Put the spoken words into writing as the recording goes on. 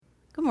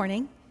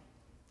morning.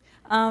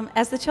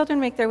 As the children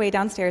make their way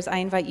downstairs, I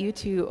invite you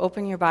to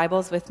open your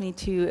Bibles with me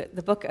to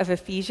the book of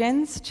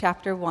Ephesians,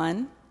 chapter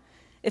 1.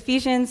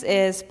 Ephesians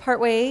is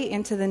partway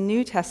into the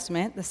New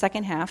Testament, the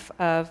second half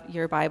of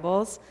your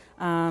Bibles.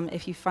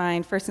 If you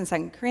find 1st and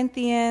 2nd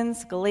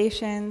Corinthians,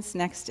 Galatians,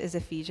 next is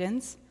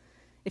Ephesians.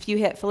 If you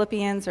hit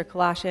Philippians or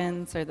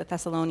Colossians or the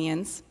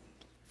Thessalonians,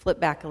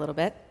 flip back a little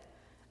bit.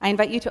 I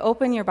invite you to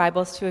open your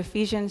Bibles to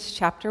Ephesians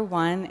chapter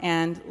 1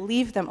 and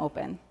leave them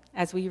open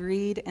as we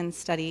read and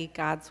study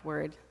God's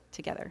Word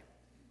together.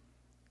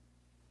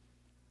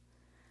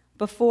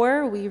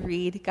 Before we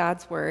read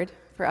God's Word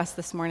for us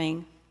this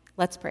morning,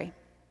 let's pray.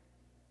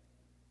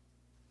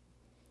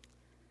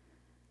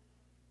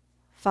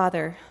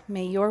 Father,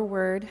 may your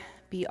Word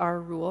be our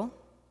rule,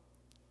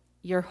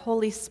 your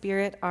Holy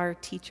Spirit our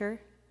teacher,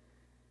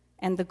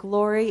 and the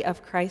glory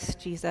of Christ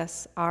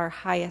Jesus our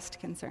highest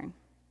concern.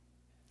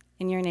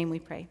 In your name we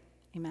pray.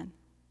 Amen.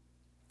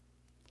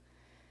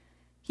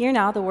 Hear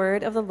now the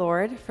word of the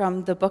Lord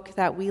from the book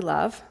that we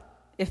love,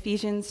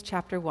 Ephesians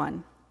chapter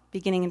 1,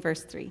 beginning in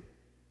verse 3.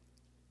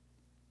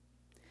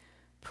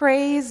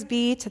 Praise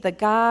be to the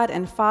God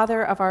and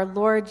Father of our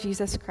Lord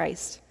Jesus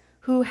Christ,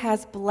 who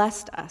has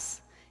blessed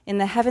us in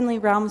the heavenly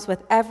realms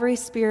with every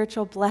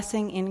spiritual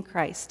blessing in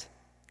Christ.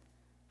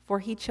 For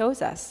he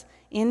chose us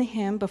in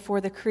him before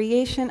the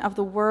creation of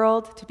the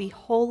world to be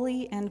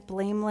holy and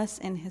blameless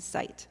in his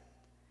sight.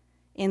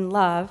 In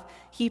love,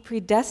 he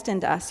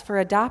predestined us for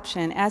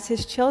adoption as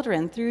his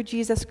children through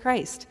Jesus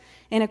Christ,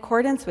 in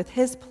accordance with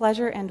his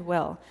pleasure and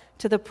will,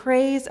 to the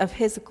praise of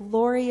his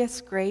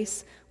glorious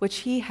grace, which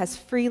he has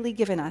freely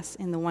given us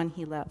in the one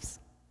he loves.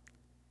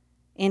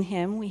 In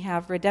him we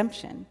have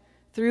redemption,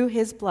 through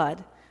his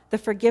blood, the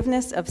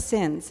forgiveness of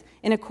sins,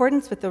 in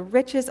accordance with the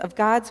riches of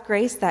God's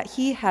grace that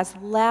he has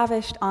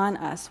lavished on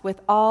us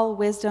with all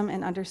wisdom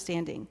and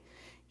understanding.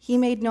 He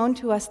made known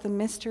to us the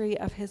mystery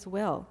of his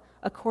will,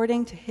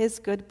 according to his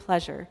good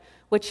pleasure,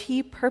 which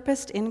he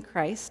purposed in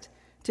Christ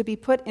to be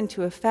put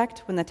into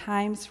effect when the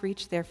times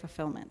reach their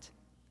fulfillment,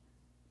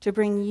 to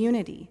bring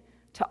unity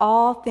to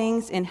all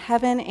things in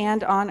heaven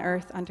and on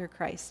earth under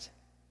Christ.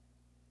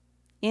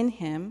 In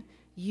him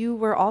you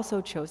were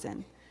also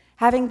chosen,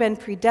 having been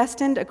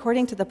predestined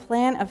according to the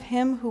plan of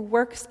him who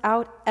works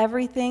out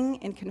everything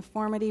in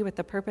conformity with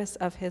the purpose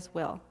of his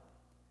will,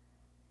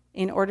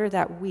 in order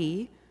that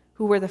we,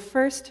 who were the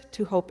first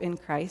to hope in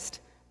Christ,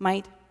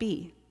 might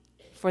be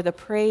for the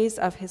praise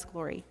of his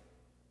glory.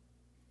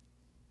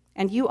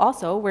 And you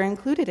also were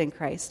included in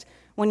Christ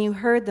when you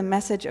heard the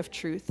message of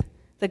truth,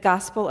 the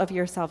gospel of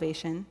your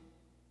salvation.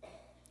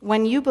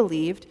 When you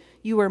believed,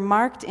 you were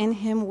marked in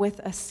him with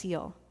a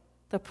seal,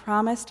 the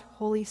promised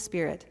Holy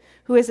Spirit,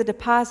 who is a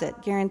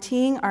deposit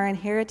guaranteeing our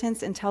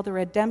inheritance until the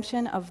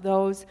redemption of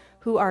those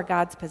who are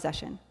God's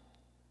possession,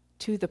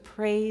 to the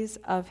praise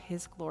of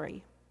his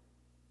glory.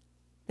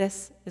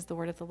 This is the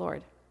word of the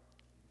Lord.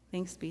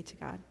 Thanks be to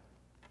God.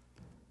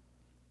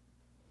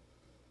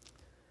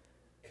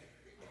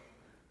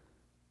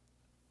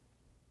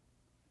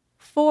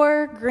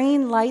 4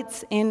 green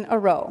lights in a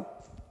row.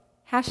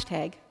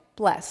 Hashtag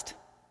blessed.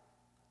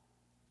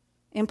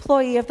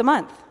 Employee of the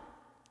month.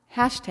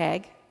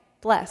 Hashtag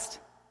blessed.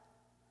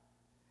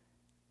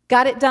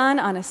 Got it done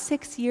on a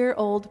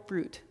 6-year-old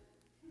brute.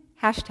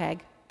 Hashtag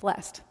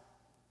blessed.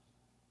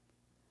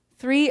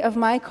 3 of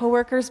my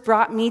coworkers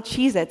brought me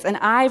Cheez-Its, and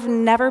I've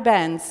never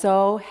been,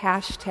 so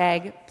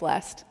hashtag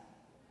blessed.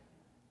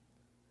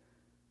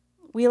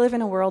 We live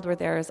in a world where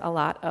there is a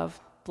lot of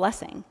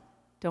blessing,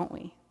 don't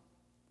we?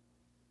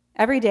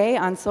 Every day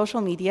on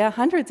social media,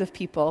 hundreds of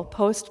people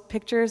post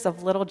pictures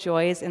of little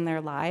joys in their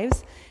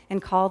lives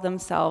and call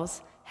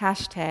themselves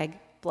hashtag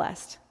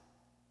blessed.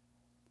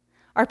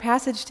 Our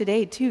passage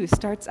today, too,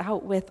 starts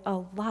out with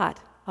a lot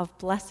of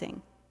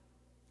blessing.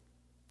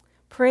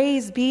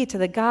 Praise be to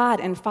the God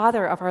and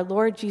Father of our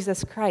Lord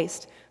Jesus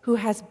Christ, who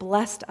has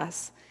blessed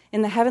us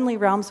in the heavenly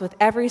realms with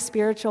every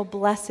spiritual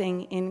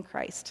blessing in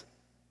Christ.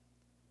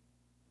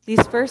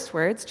 These first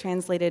words,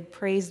 translated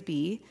praise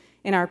be,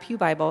 in our Pew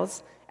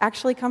Bibles,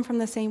 actually come from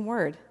the same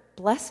word,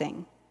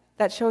 blessing,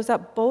 that shows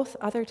up both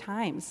other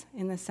times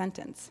in the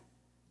sentence.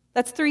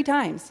 That's 3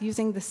 times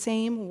using the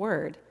same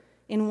word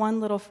in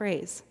one little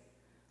phrase.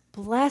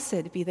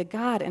 Blessed be the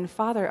God and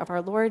Father of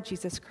our Lord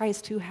Jesus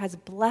Christ, who has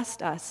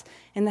blessed us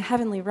in the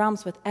heavenly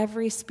realms with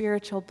every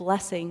spiritual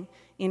blessing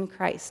in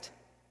Christ.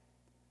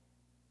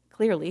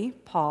 Clearly,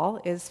 Paul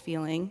is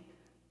feeling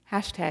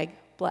hashtag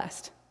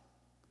blessed.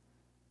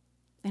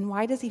 And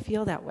why does he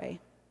feel that way?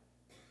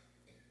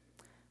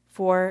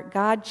 For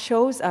God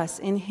chose us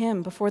in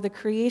him before the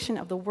creation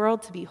of the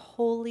world to be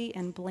holy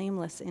and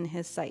blameless in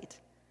his sight.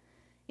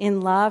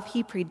 In love,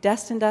 he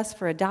predestined us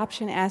for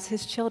adoption as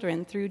his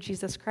children through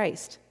Jesus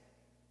Christ.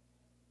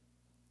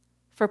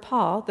 For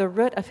Paul, the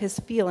root of his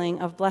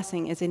feeling of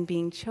blessing is in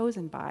being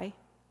chosen by,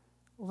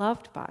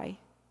 loved by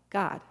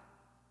God.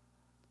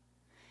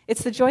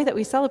 It's the joy that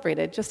we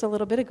celebrated just a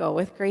little bit ago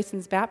with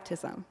Grayson's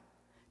baptism.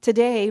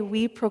 Today,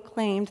 we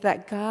proclaimed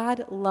that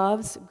God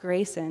loves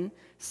Grayson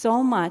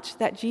so much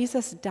that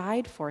Jesus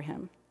died for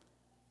him.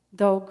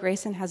 though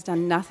Grayson has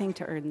done nothing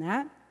to earn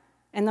that,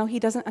 and though he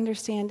doesn't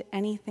understand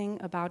anything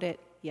about it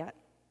yet.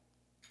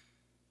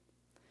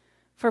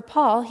 For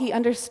Paul, he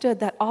understood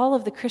that all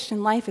of the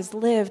Christian life is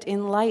lived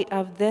in light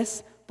of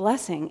this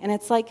blessing, and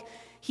it's like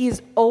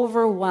he's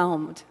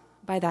overwhelmed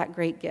by that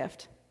great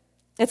gift.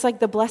 It's like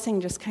the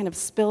blessing just kind of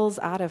spills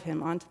out of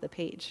him onto the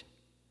page.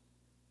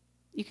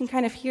 You can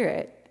kind of hear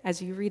it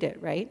as you read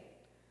it, right?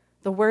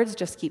 The words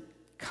just keep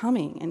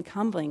coming and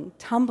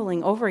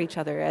tumbling over each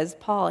other as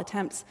Paul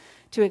attempts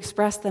to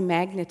express the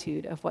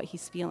magnitude of what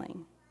he's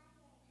feeling.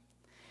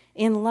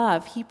 In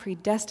love, he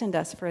predestined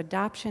us for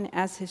adoption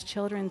as his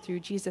children through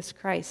Jesus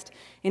Christ,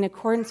 in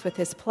accordance with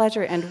his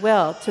pleasure and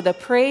will, to the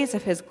praise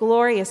of his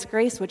glorious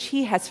grace, which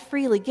he has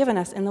freely given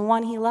us in the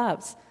one he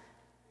loves.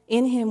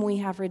 In him we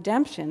have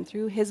redemption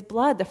through his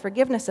blood, the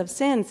forgiveness of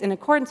sins, in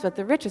accordance with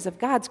the riches of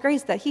God's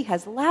grace that he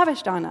has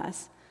lavished on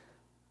us.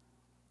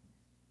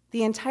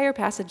 The entire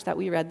passage that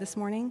we read this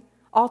morning,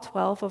 all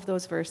 12 of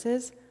those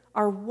verses,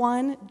 are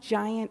one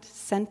giant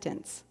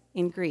sentence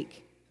in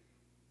Greek.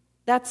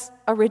 That's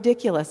a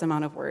ridiculous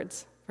amount of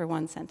words for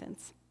one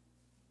sentence.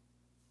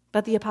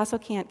 But the apostle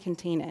can't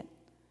contain it.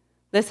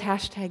 This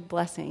hashtag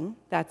blessing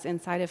that's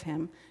inside of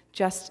him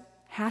just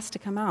has to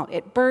come out.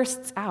 It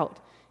bursts out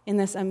in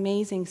this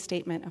amazing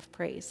statement of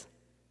praise.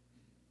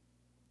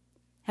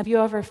 Have you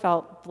ever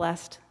felt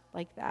blessed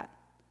like that?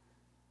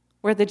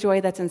 Where the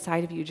joy that's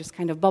inside of you just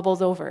kind of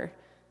bubbles over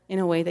in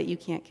a way that you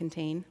can't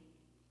contain?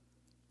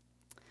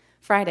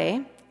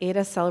 Friday,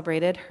 Ada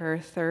celebrated her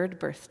 3rd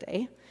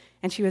birthday,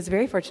 and she was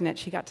very fortunate.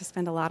 She got to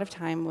spend a lot of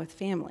time with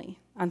family.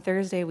 On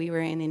Thursday, we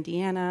were in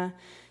Indiana.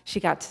 She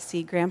got to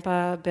see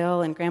Grandpa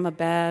Bill and Grandma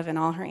Bev and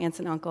all her aunts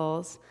and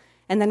uncles.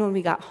 And then when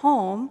we got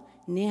home,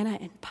 Nana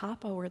and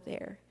Papa were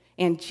there,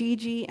 and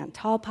Gigi and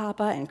Tall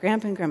Papa and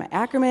Grandpa and Grandma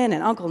Ackerman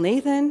and Uncle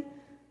Nathan.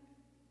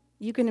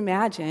 You can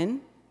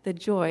imagine the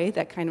joy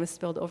that kind of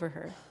spilled over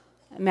her.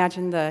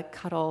 Imagine the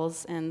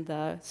cuddles and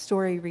the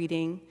story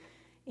reading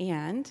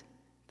and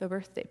the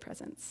birthday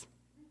presents.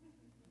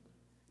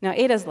 Now,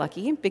 Ada's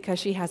lucky because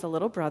she has a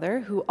little brother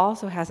who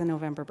also has a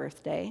November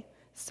birthday,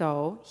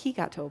 so he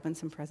got to open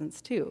some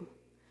presents too.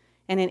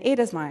 And in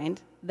Ada's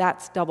mind,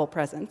 that's double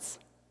presents.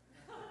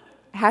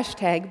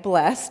 Hashtag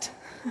blessed.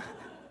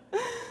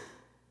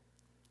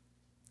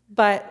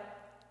 But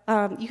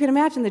you can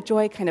imagine the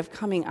joy kind of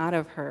coming out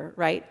of her,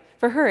 right?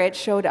 For her, it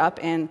showed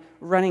up in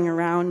running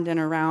around and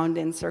around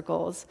in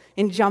circles,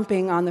 in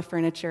jumping on the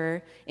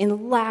furniture,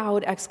 in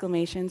loud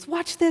exclamations,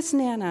 "Watch this,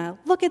 Nana!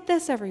 Look at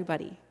this,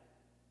 everybody!"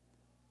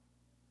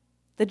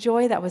 The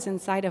joy that was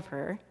inside of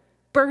her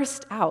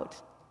burst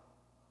out.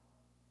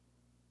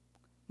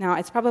 Now,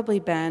 it's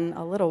probably been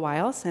a little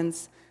while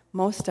since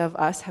most of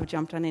us have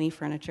jumped on any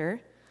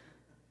furniture,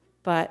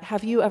 but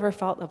have you ever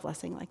felt a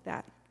blessing like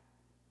that?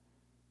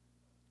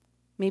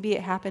 Maybe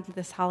it happened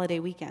this holiday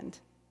weekend.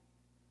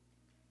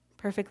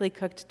 Perfectly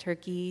cooked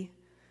turkey,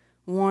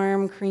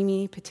 warm,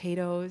 creamy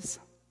potatoes,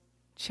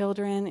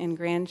 children and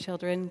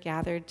grandchildren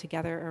gathered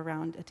together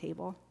around a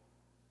table.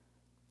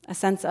 A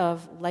sense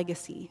of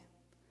legacy,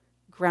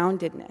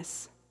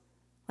 groundedness,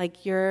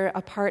 like you're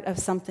a part of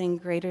something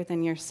greater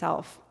than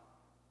yourself.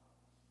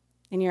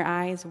 And your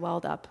eyes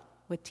welled up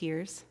with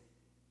tears.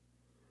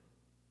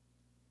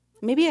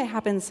 Maybe it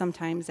happens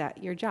sometimes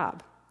at your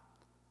job.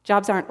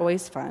 Jobs aren't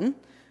always fun,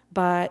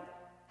 but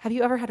have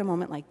you ever had a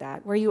moment like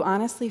that where you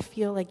honestly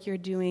feel like you're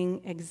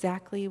doing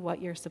exactly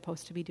what you're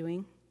supposed to be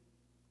doing?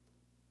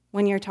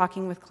 When you're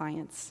talking with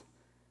clients,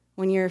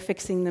 when you're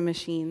fixing the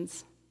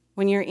machines,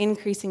 when you're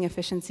increasing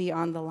efficiency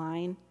on the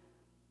line,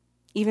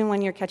 even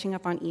when you're catching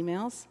up on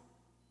emails,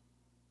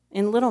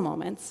 in little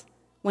moments,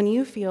 when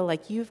you feel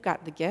like you've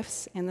got the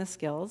gifts and the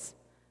skills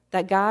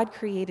that God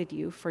created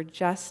you for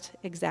just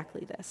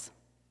exactly this.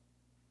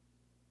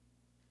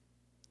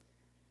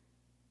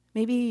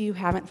 Maybe you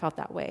haven't felt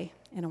that way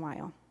in a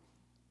while.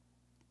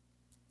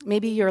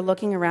 Maybe you're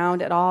looking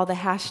around at all the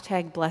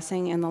hashtag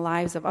blessing in the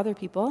lives of other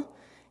people,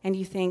 and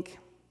you think,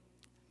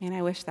 man,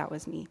 I wish that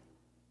was me.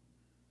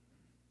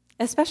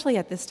 Especially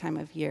at this time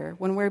of year,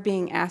 when we're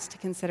being asked to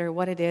consider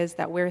what it is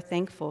that we're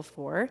thankful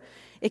for,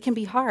 it can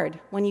be hard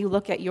when you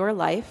look at your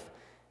life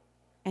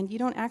and you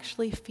don't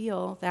actually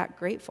feel that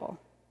grateful.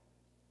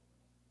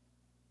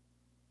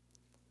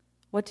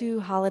 What do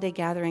holiday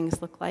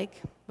gatherings look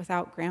like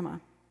without Grandma?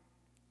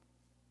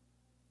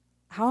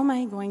 How am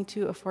I going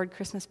to afford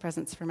Christmas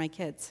presents for my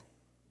kids?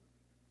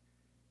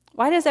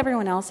 Why does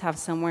everyone else have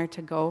somewhere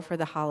to go for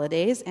the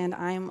holidays and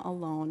I'm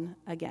alone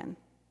again?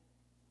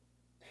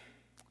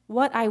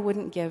 What I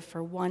wouldn't give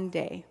for one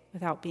day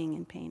without being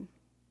in pain.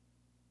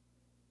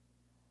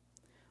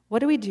 What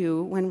do we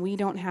do when we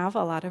don't have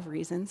a lot of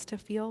reasons to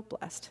feel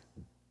blessed?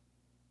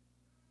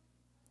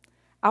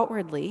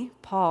 Outwardly,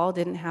 Paul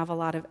didn't have a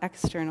lot of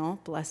external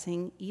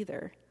blessing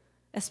either,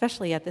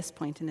 especially at this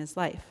point in his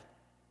life.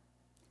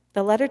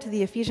 The letter to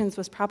the Ephesians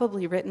was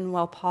probably written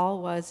while Paul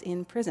was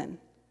in prison,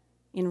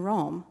 in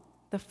Rome,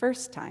 the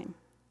first time.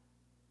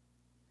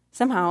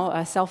 Somehow,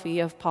 a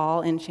selfie of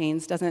Paul in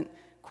chains doesn't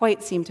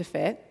quite seem to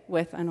fit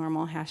with a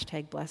normal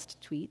hashtag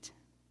blessed tweet.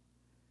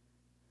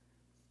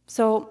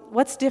 So,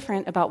 what's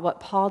different about what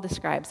Paul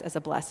describes as a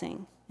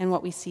blessing and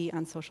what we see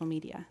on social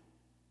media?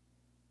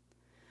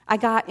 I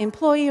got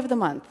Employee of the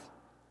Month.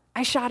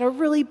 I shot a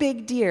really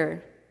big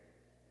deer.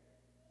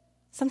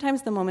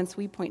 Sometimes the moments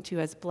we point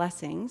to as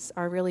blessings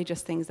are really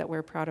just things that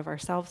we're proud of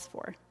ourselves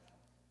for.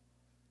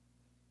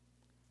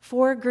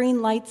 4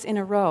 green lights in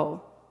a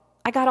row.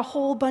 I got a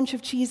whole bunch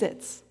of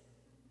Cheez-Its.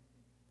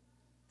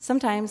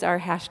 Sometimes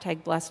our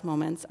hashtag blessed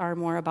moments are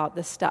more about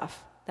the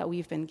stuff that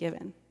we've been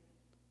given.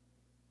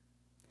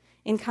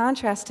 In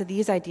contrast to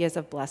these ideas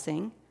of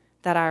blessing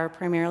that are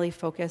primarily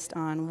focused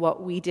on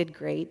what we did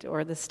great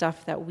or the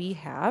stuff that we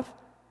have,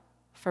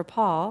 for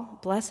Paul,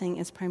 blessing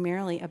is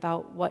primarily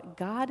about what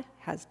God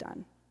has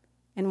done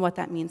and what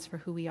that means for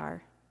who we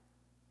are.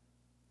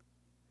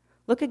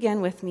 Look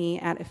again with me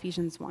at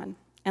Ephesians 1,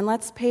 and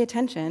let's pay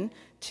attention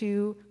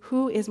to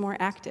who is more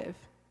active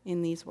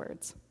in these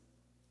words.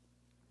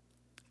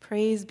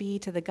 Praise be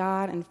to the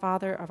God and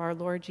Father of our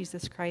Lord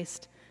Jesus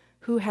Christ,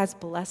 who has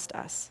blessed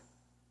us.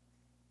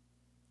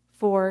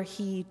 For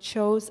he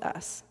chose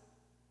us.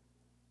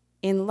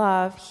 In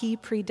love, he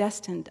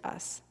predestined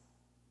us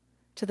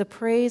to the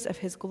praise of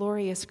his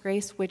glorious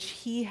grace, which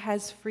he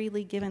has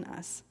freely given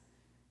us.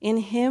 In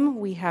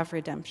him we have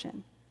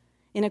redemption,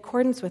 in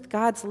accordance with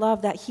God's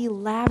love that he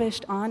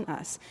lavished on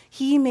us.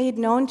 He made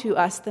known to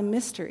us the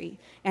mystery,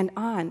 and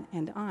on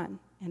and on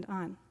and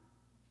on.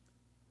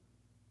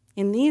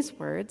 In these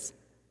words,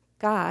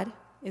 God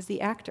is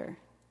the actor.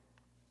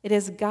 It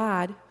is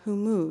God who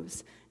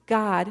moves,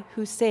 God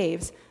who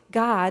saves,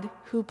 God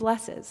who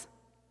blesses.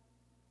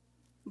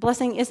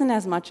 Blessing isn't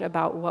as much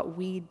about what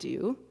we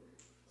do,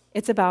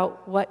 it's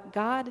about what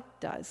God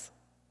does.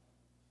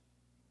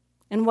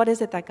 And what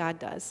is it that God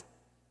does?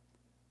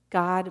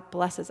 God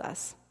blesses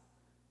us,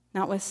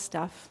 not with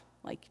stuff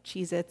like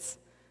Cheez-Its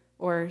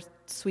or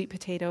sweet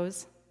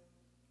potatoes,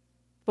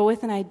 but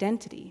with an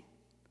identity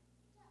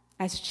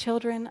as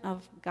children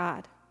of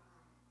God.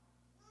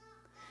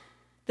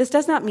 This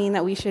does not mean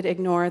that we should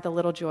ignore the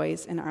little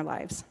joys in our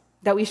lives,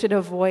 that we should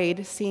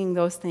avoid seeing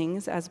those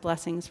things as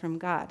blessings from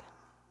God.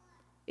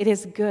 It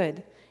is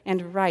good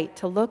and right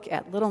to look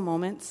at little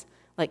moments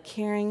like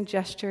caring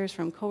gestures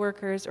from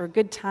coworkers or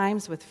good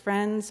times with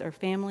friends or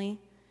family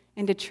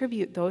and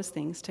attribute those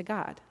things to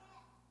God.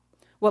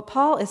 What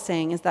Paul is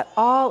saying is that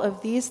all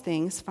of these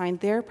things find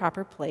their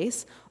proper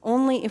place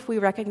only if we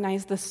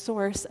recognize the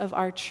source of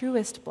our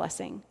truest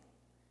blessing,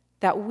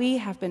 that we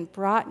have been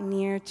brought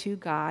near to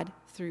God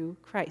through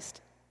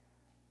Christ.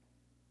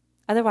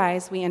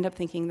 Otherwise, we end up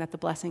thinking that the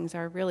blessings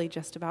are really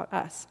just about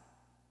us.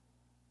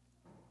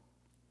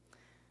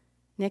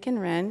 Nick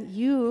and Ren,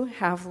 you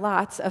have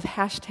lots of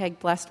hashtag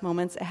blessed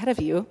moments ahead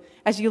of you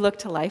as you look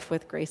to life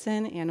with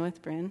Grayson and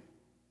with Bryn.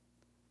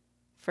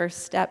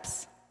 First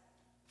steps,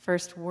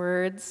 first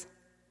words,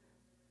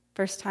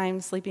 first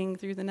time sleeping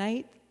through the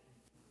night,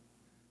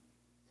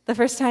 the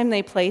first time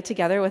they play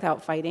together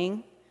without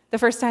fighting, the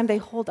first time they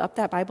hold up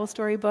that Bible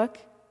story book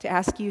to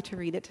ask you to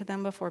read it to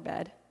them before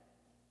bed.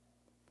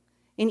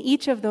 In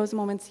each of those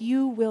moments,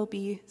 you will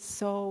be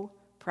so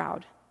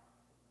proud.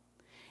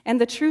 And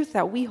the truth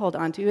that we hold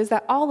on to is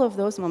that all of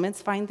those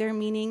moments find their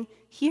meaning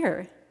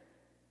here,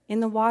 in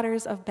the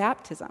waters of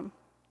baptism.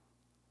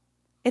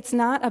 It's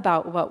not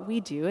about what we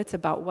do, it's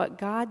about what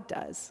God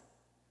does.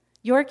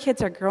 Your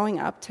kids are growing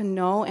up to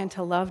know and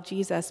to love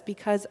Jesus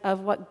because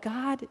of what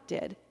God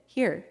did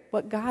here,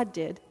 what God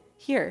did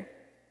here.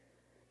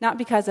 Not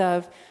because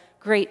of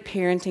great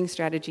parenting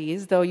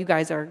strategies, though you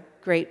guys are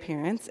great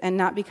parents, and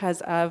not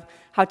because of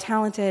how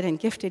talented and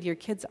gifted your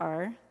kids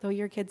are, though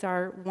your kids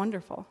are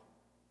wonderful.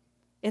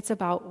 It's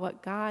about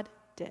what God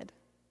did.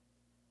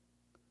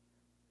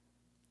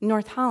 In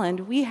North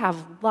Holland, we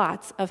have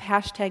lots of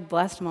hashtag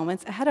blessed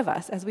moments ahead of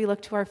us as we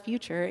look to our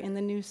future in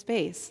the new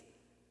space.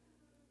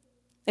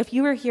 If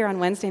you were here on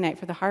Wednesday night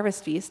for the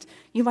Harvest Feast,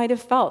 you might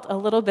have felt a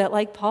little bit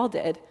like Paul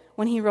did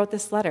when he wrote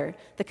this letter,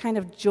 the kind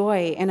of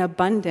joy and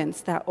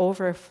abundance that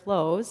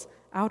overflows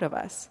out of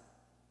us.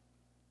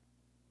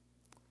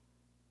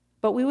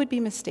 But we would be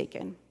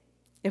mistaken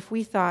if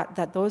we thought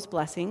that those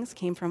blessings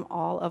came from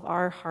all of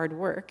our hard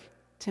work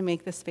to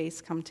make the space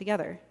come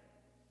together.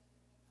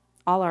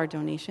 All our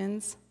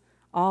donations,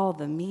 all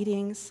the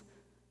meetings,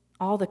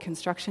 all the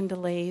construction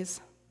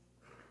delays,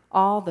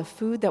 all the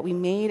food that we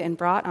made and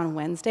brought on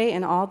Wednesday,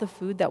 and all the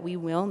food that we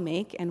will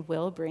make and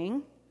will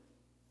bring.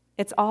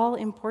 It's all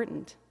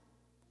important,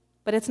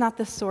 but it's not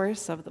the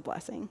source of the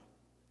blessing.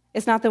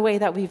 It's not the way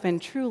that we've been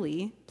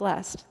truly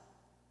blessed.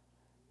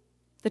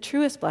 The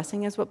truest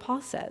blessing is what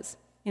Paul says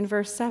in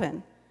verse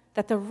 7,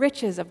 that the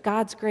riches of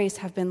God's grace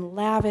have been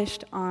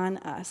lavished on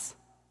us.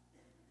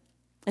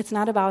 It's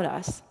not about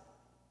us.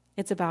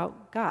 It's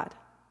about God.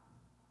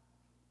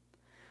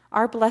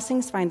 Our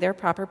blessings find their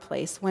proper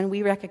place when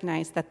we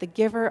recognize that the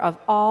giver of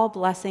all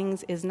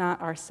blessings is not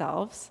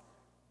ourselves,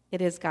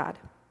 it is God.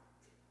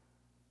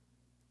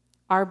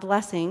 Our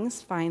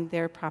blessings find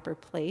their proper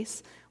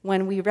place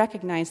when we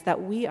recognize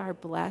that we are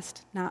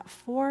blessed not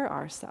for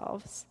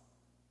ourselves,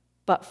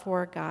 but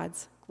for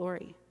God's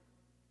glory.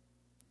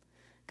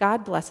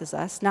 God blesses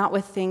us not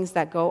with things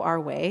that go our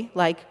way,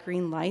 like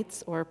green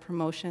lights or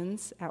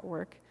promotions at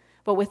work,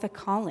 but with a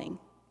calling.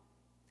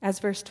 As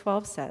verse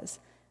 12 says,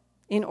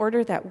 in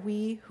order that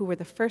we who were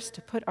the first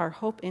to put our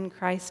hope in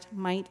Christ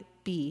might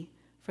be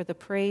for the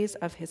praise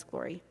of his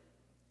glory.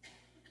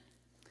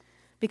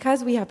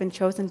 Because we have been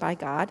chosen by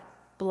God,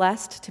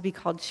 blessed to be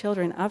called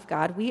children of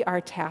God, we are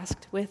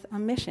tasked with a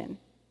mission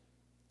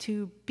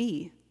to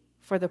be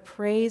for the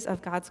praise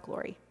of God's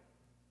glory.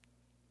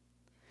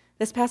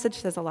 This passage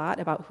says a lot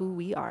about who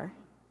we are,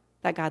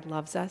 that God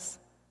loves us,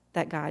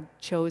 that God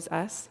chose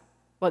us,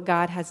 what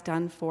God has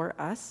done for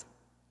us.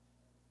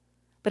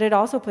 But it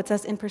also puts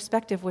us in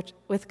perspective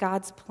with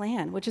God's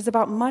plan, which is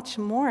about much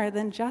more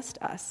than just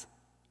us.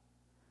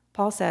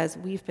 Paul says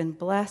we've been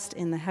blessed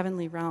in the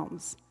heavenly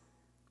realms,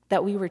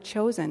 that we were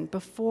chosen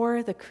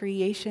before the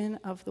creation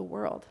of the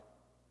world.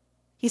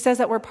 He says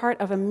that we're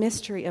part of a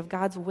mystery of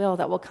God's will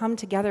that will come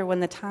together when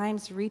the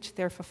times reach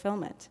their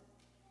fulfillment.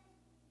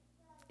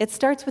 It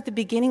starts with the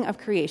beginning of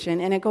creation,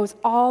 and it goes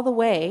all the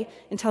way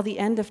until the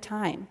end of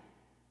time.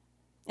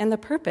 And the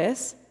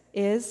purpose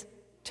is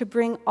to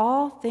bring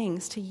all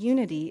things to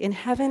unity in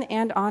heaven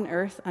and on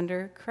earth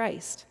under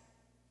Christ.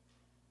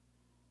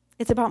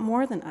 It's about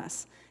more than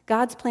us.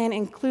 God's plan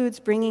includes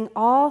bringing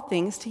all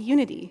things to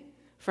unity,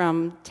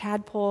 from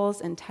tadpoles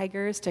and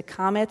tigers to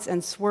comets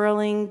and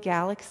swirling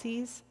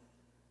galaxies,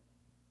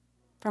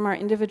 from our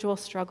individual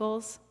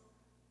struggles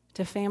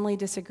to family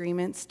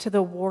disagreements to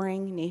the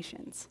warring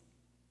nations.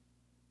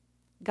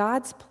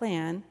 God's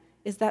plan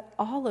is that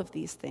all of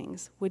these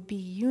things would be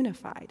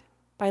unified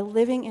by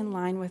living in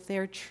line with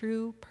their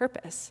true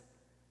purpose,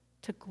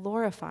 to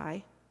glorify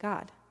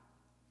God.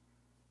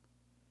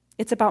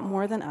 It's about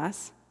more than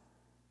us,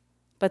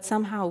 but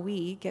somehow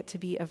we get to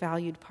be a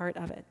valued part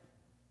of it.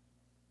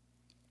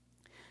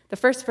 The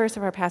first verse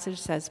of our passage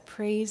says,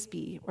 "Praise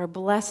be," or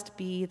 "Blessed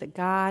be the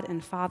God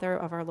and Father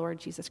of our Lord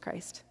Jesus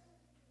Christ."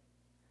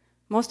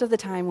 Most of the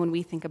time when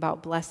we think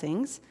about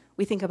blessings,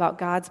 we think about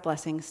God's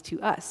blessings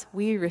to us.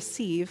 We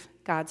receive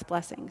God's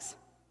blessings.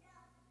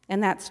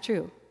 And that's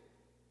true.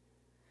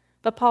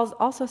 But Paul's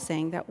also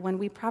saying that when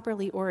we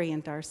properly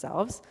orient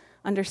ourselves,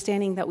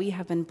 understanding that we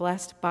have been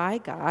blessed by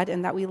God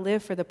and that we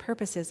live for the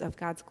purposes of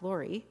God's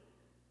glory,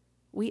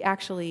 we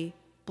actually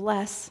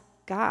bless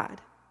God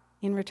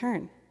in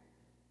return.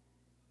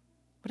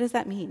 What does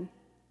that mean?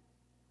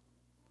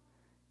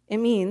 It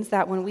means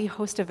that when we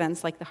host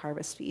events like the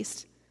Harvest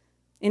Feast,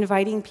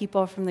 inviting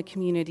people from the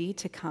community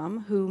to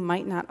come who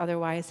might not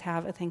otherwise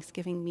have a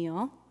Thanksgiving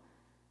meal,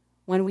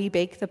 when we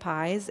bake the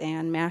pies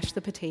and mash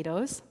the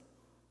potatoes,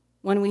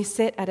 when we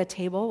sit at a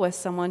table with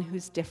someone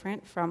who's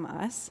different from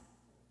us,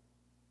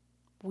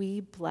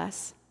 we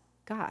bless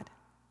God.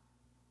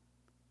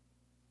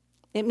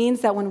 It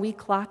means that when we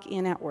clock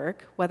in at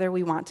work, whether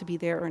we want to be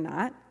there or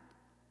not,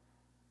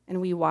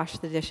 and we wash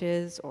the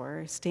dishes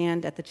or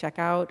stand at the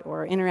checkout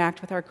or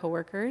interact with our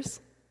coworkers,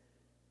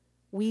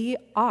 we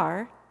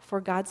are for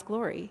God's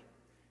glory,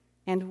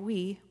 and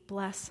we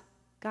bless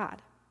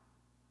God.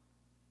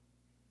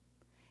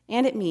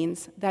 And it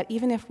means that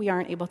even if we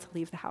aren't able to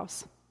leave the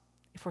house,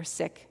 if we're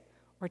sick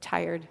or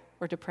tired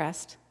or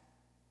depressed,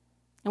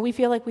 and we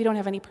feel like we don't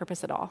have any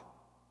purpose at all,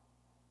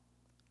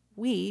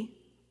 we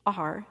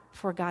are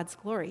for God's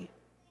glory,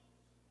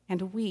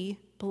 and we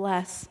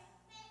bless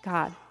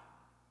God.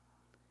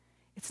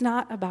 It's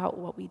not about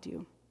what we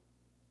do.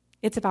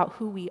 It's about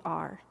who we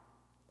are.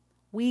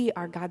 We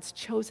are God's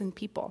chosen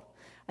people,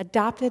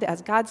 adopted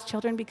as God's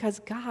children because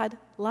God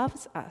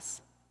loves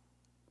us.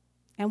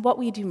 And what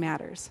we do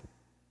matters,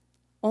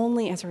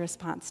 only as a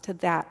response to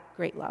that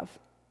great love.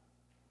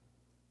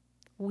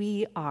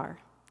 We are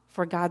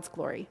for God's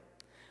glory,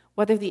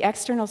 whether the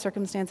external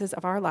circumstances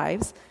of our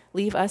lives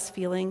leave us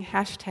feeling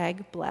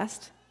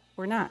 #blessed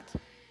or not.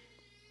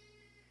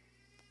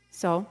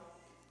 So,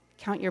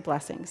 count your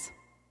blessings.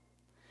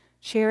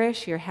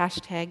 Cherish your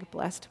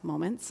 #blessed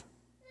moments.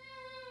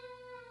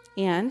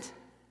 And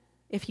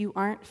if you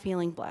aren't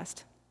feeling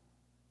blessed,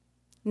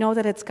 know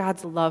that it's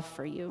God's love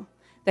for you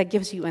that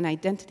gives you an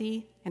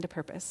identity and a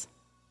purpose.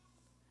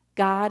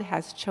 God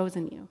has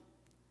chosen you.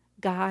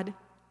 God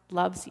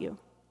loves you.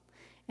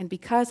 And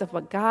because of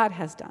what God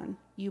has done,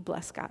 you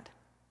bless God.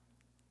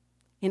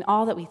 In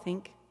all that we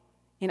think,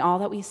 in all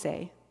that we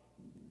say,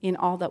 in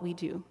all that we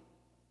do,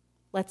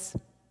 let's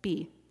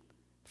be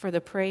for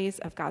the praise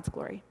of God's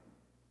glory.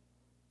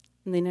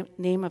 In the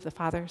name of the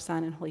Father,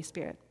 Son, and Holy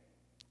Spirit.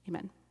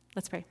 Amen.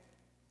 Let's pray.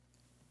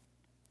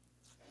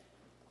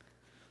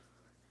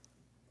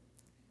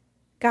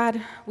 God,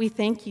 we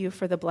thank you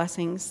for the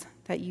blessings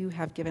that you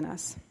have given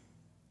us.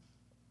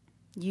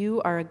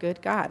 You are a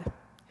good God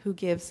who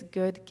gives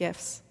good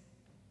gifts,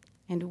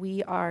 and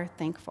we are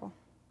thankful.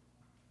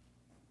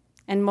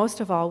 And most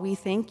of all, we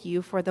thank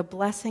you for the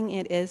blessing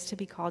it is to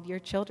be called your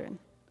children.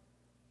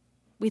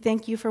 We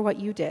thank you for what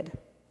you did,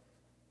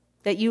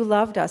 that you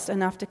loved us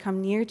enough to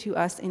come near to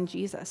us in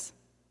Jesus,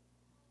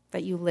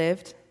 that you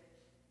lived,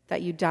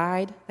 that you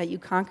died, that you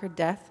conquered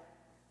death.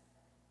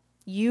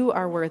 You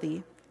are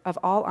worthy of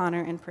all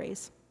honor and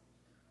praise.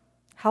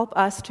 Help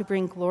us to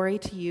bring glory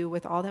to you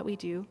with all that we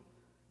do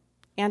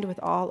and with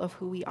all of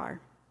who we are.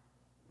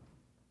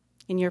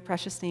 In your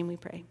precious name we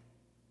pray.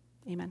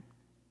 Amen.